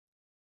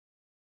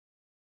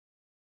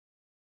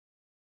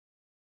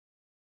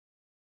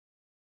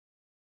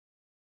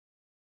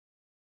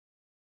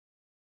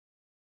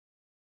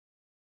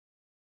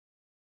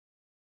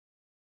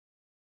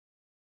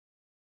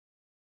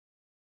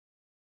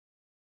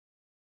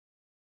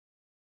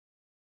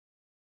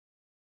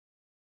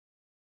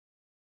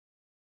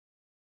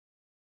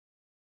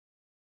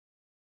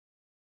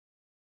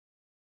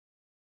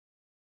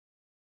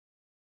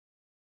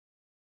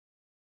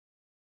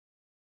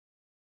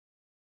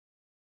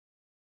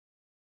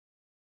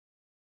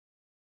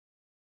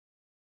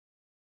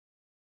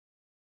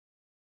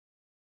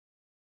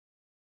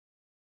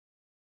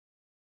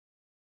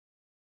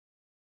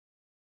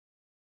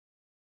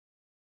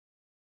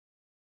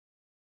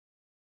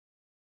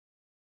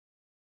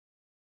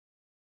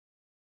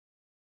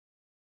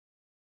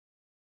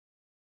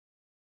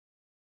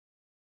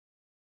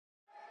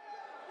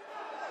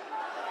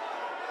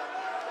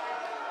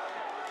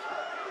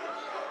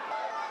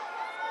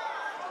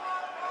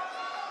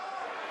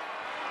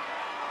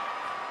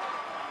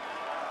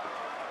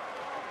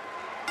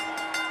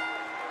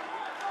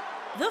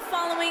The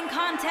following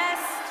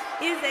contest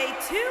is a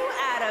 2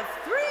 out of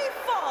 3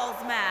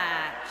 falls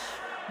match.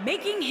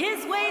 Making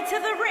his way to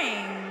the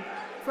ring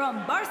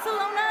from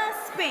Barcelona,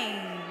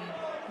 Spain,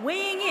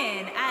 weighing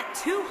in at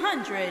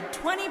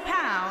 220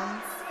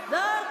 pounds,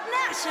 the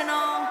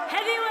National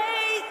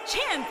Heavyweight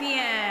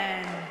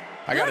Champion.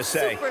 I gotta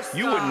say,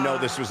 you wouldn't know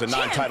this was a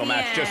non-title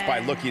match just by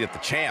looking at the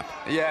champ.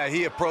 Yeah,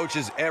 he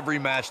approaches every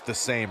match the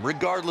same,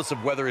 regardless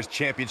of whether his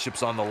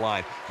championship's on the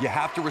line. You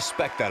have to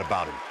respect that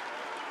about him.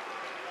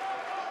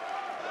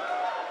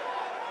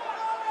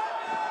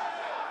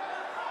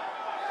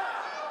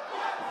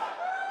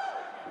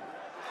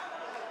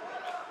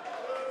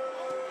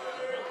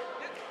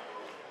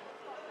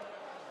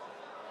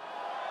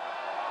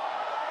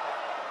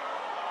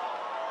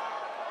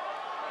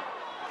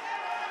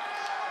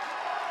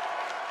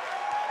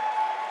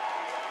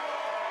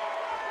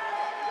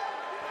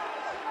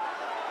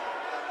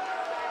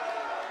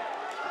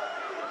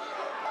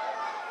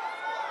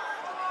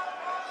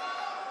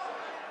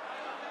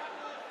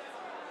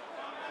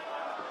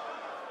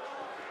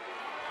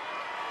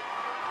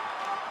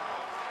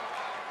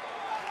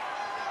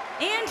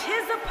 And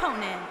his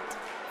opponent,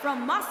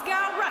 from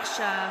Moscow,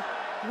 Russia,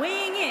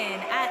 weighing in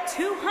at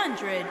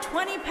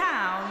 220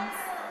 pounds,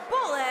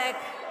 Boris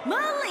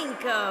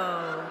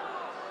Malenko.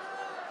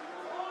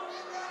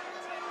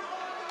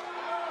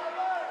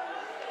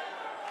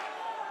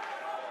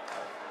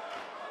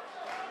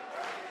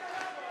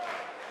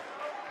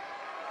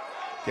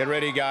 Get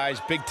ready, guys.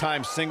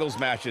 Big-time singles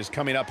matches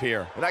coming up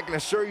here. And I can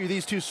assure you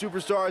these two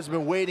superstars have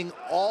been waiting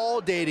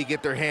all day to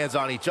get their hands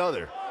on each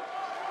other.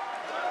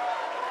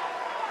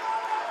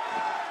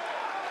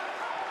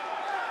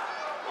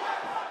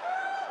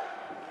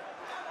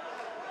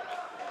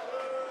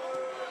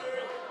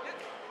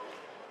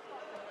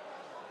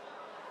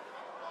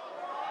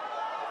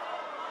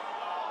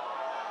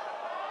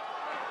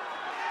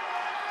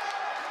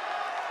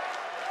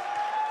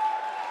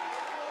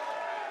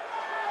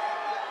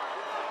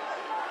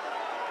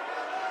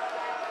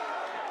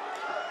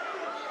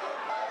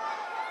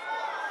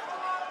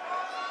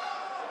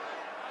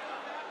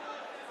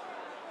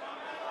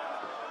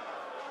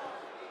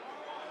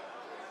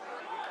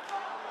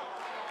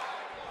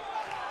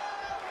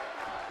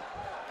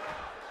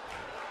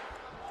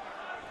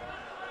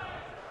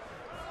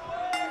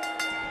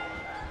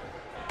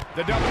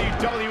 The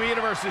WWE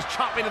Universe is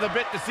chopping to the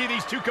bit to see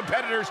these two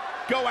competitors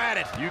go at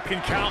it. You can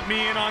count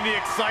me in on the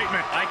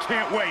excitement. I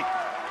can't wait.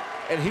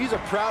 And he's a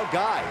proud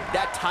guy.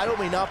 That title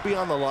may not be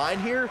on the line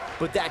here,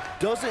 but that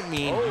doesn't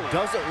mean he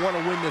doesn't want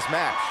to win this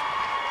match.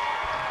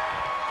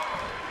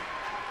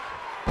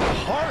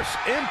 Harsh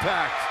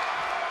impact.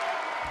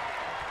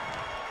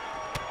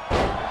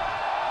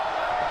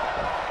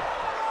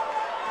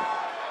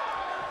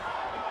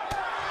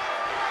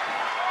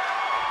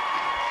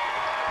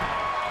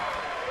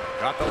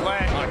 Got the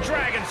leg. A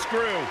dragon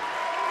screw.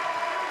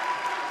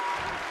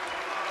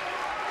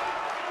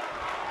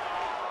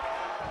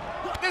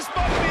 This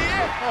must be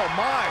it. Oh,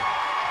 my.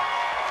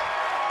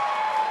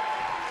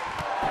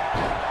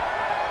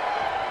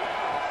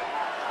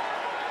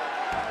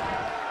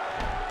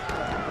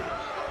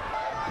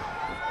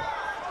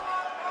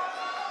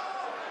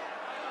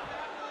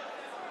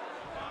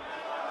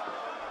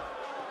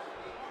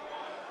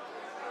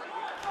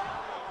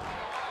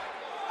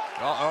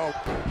 Uh-oh.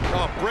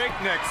 Oh,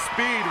 breakneck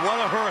speed. What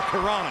a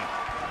hurricanrana.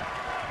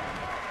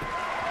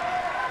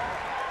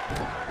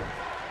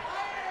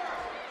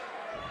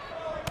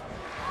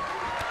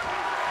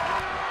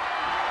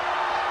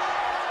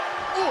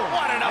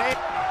 What an up.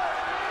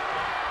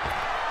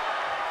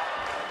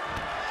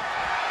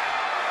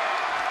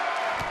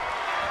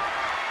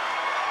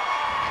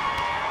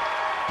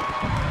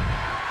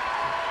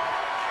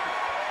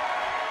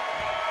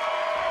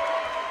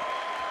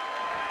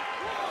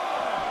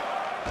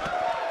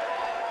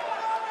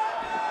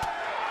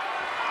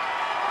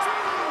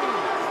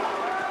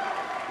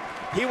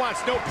 He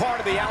wants no part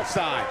of the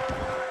outside.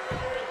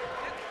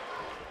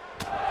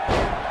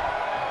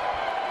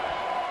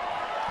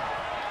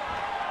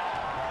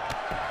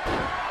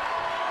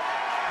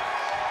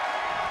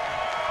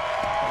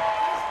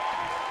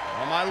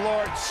 Oh, my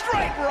Lord.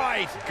 Straight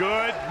right.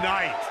 Good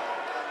night.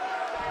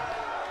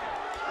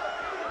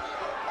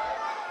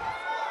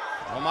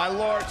 Oh, my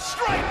Lord.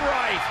 Straight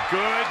right.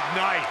 Good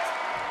night.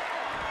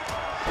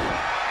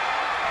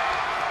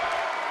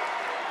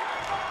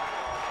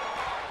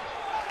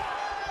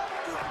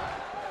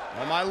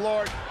 Oh, my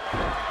Lord.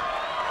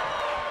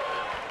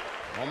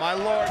 Oh, my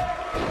Lord.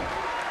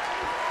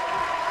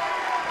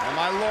 Oh,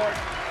 my Lord.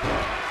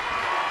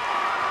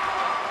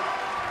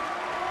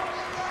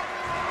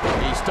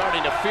 He's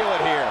starting to feel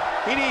it here.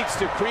 He needs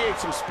to create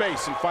some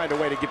space and find a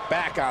way to get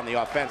back on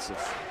the offensive.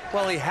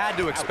 Well, he had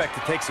to expect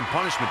to take some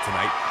punishment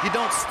tonight. You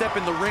don't step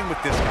in the ring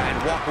with this guy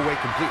and walk away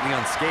completely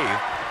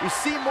unscathed. He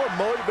seemed more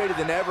motivated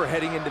than ever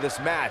heading into this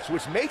match,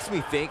 which makes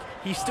me think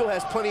he still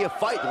has plenty of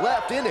fight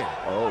left in him.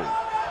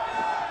 Oh.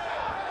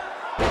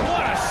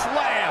 What a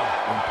slam!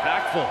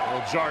 Impactful.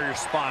 Will jar your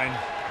spine.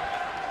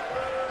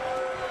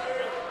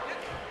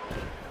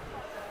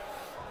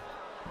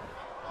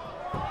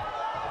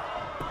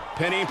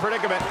 Pinning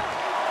predicament.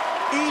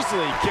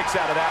 Easily kicks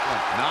out of that one.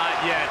 Not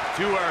yet.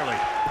 Too early.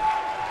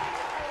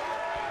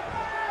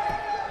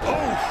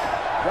 Oh!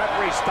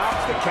 Referee stops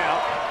the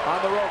count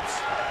on the ropes.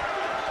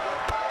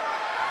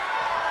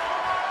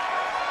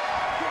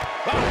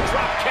 Oh,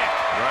 drop kick.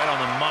 Right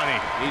on the money.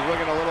 He's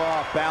looking a little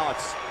off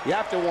balance. You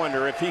have to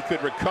wonder if he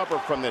could recover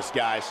from this,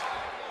 guys.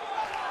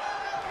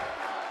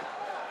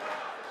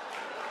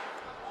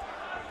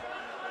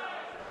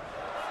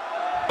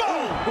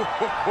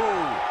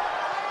 Boom!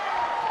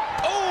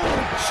 Oh,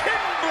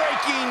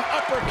 chin-breaking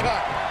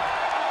uppercut.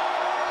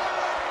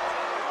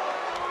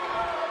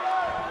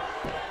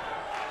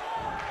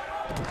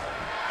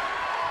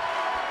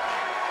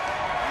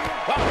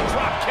 Oh,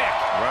 drop kick.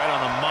 Right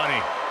on the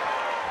money.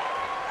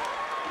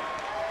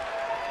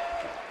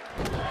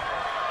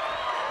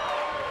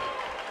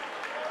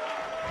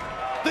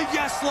 The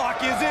yes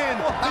lock is in.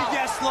 Wow. The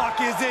yes lock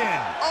is in.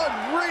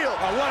 Unreal.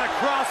 Oh, what a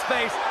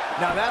crossface.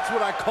 Now that's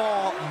what I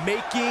call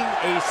making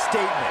a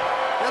statement.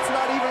 That's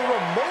not even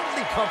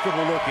remotely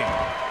comfortable looking.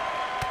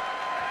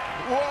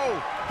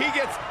 Whoa, he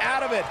gets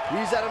out of it.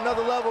 He's at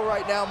another level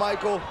right now,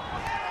 Michael.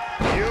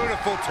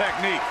 Beautiful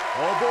technique.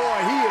 Oh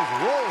boy, he is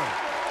rolling.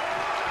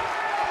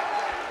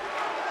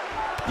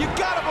 You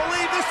gotta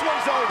believe this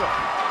one's over.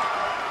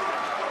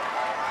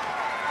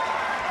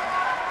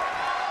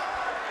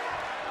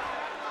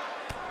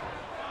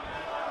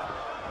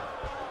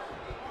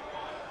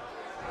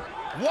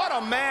 What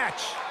a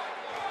match.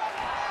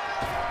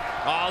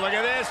 Oh, look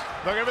at this.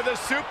 Looking for the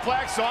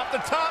suplex off the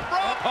top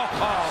rope.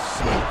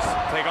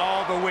 Oh, take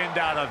all the wind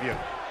out of you.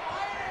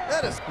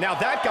 That is... Now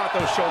that got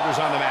those shoulders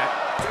on the mat.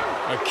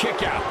 A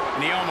kick out,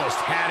 and he almost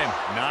had him.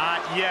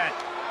 Not yet.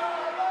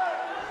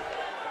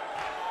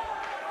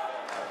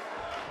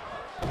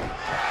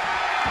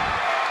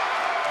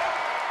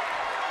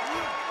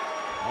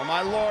 Oh,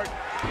 my Lord.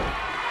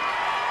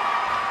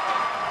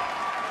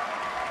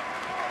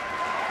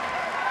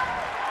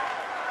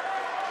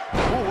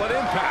 Ooh, what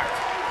impact.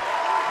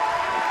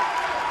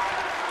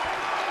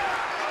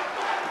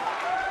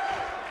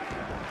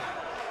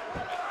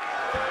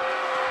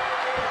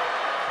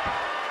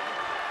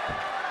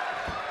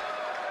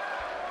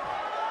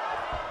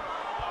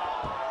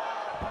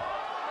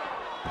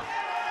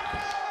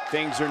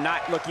 Things are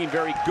not looking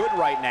very good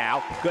right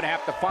now. Gonna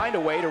have to find a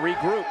way to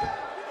regroup.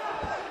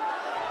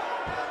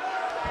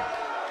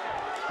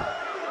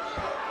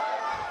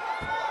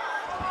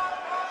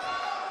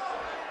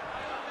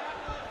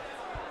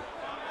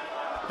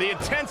 The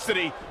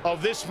intensity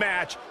of this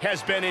match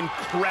has been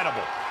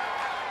incredible.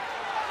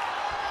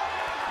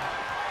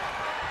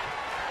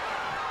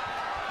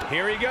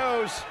 Here he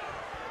goes.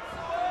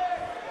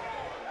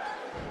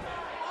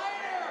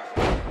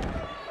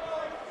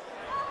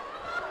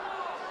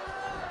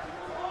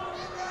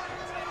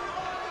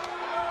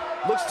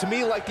 Looks to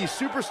me like these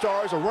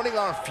superstars are running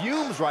on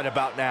fumes right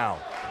about now.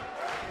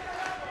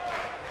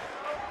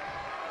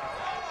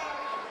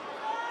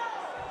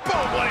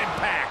 Boom, what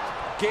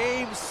impact.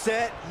 Game,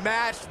 set,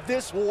 match.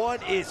 This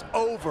one is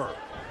over.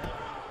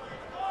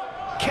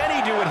 Can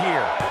he do it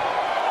here?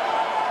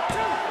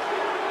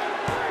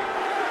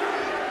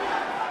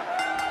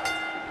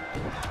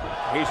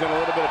 He's in a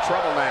little bit of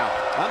trouble now.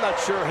 I'm not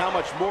sure how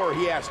much more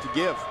he has to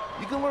give.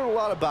 You can learn a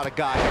lot about a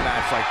guy in a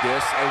match like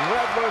this, and what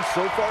I've learned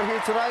so far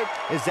here tonight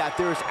is that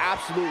there is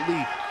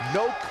absolutely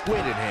no quit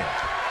in him.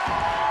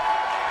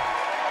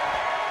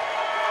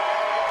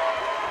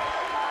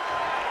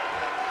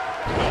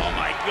 Oh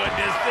my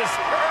goodness, this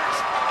hurts.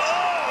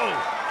 Oh!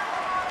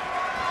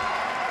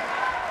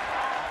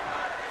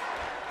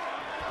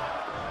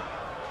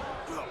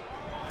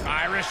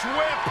 Irish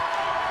whip.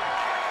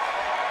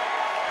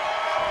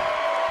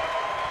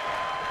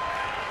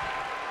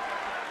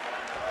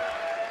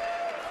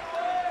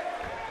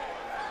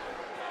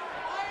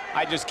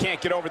 I just can't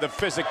get over the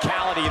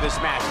physicality of this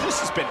match. This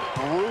has been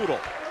brutal.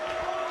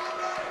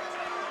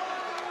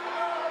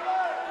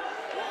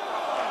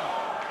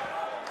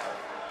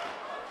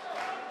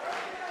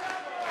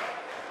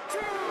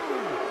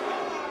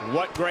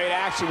 What great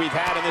action we've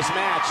had in this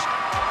match.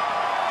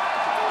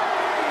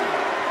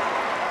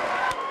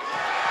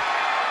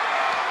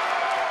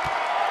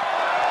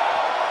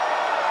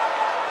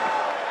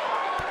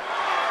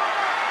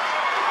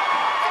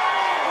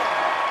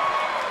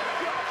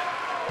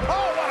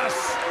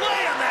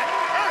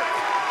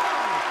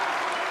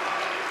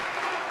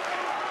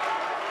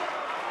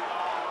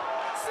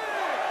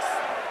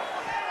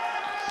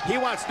 He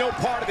wants no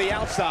part of the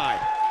outside.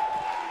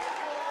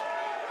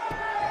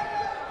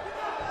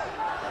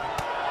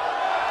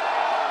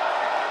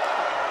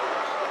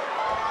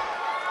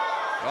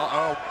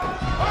 Uh-oh.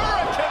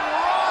 Hurricane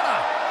Rana!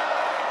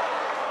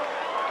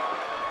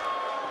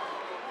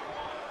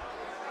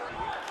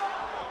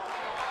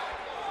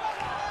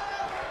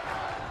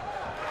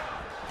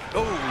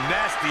 Oh,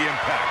 nasty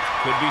impact.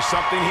 Could be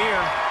something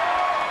here.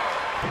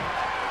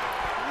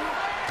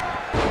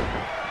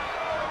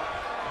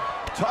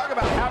 Talk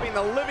about having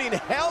the living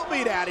hell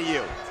beat out of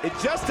you. It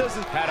just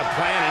doesn't... Had a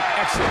plan and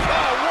execute.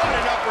 Oh, what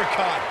an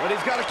uppercut. But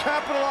he's got to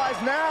capitalize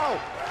now.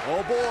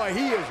 Oh boy,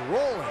 he is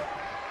rolling.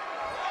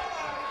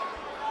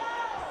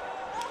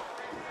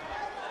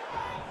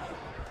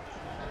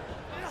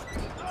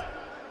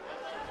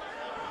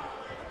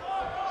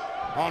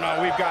 Oh,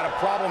 no, we've got a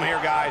problem here,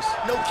 guys.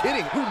 No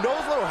kidding. Who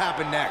knows what will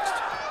happen next?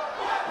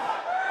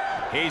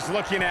 He's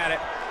looking at it.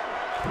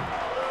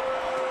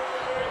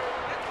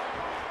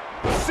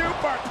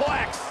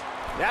 Superplex.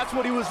 That's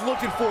what he was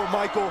looking for,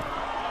 Michael.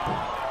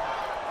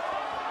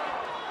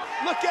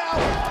 Look out.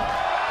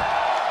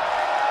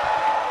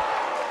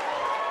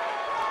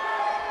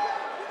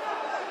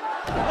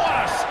 What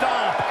a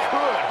stomp.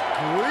 Good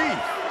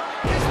grief.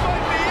 This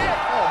might be it.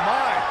 Oh,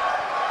 my.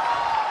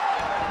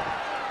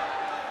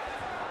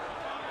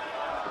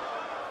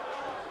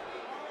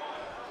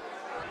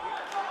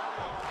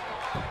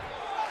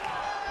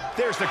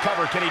 There's the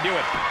cover. Can he do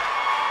it?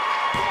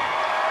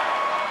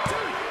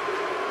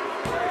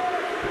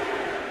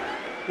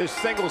 This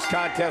singles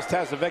contest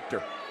has a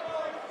victor.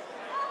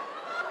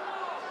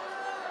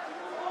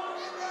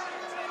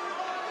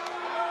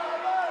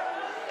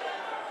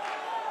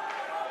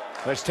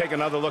 Let's take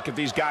another look at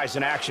these guys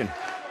in action.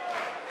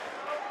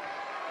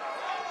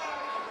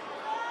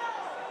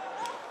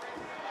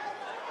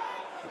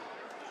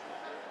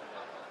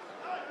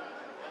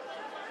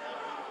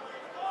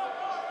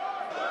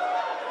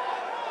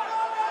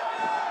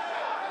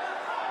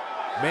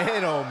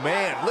 Man, oh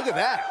man, look at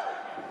that.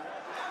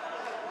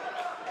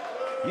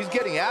 He's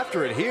getting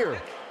after it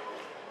here.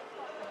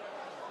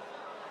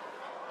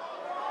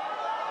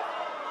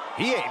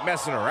 He ain't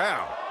messing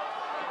around.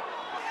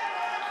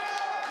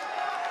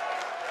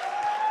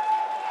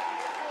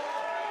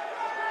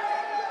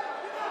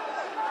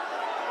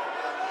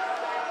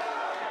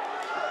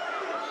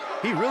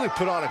 He really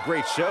put on a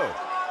great show.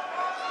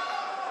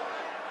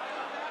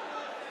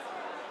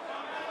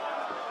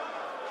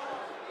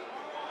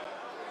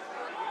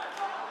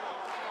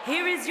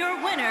 Here is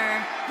your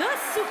winner, the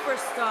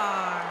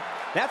Superstar.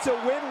 That's a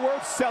win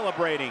worth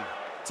celebrating.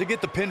 To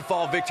get the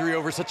pinfall victory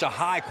over such a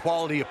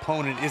high-quality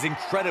opponent is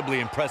incredibly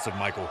impressive,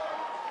 Michael.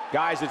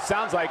 Guys, it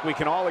sounds like we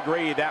can all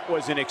agree that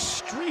was an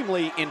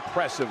extremely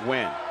impressive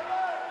win.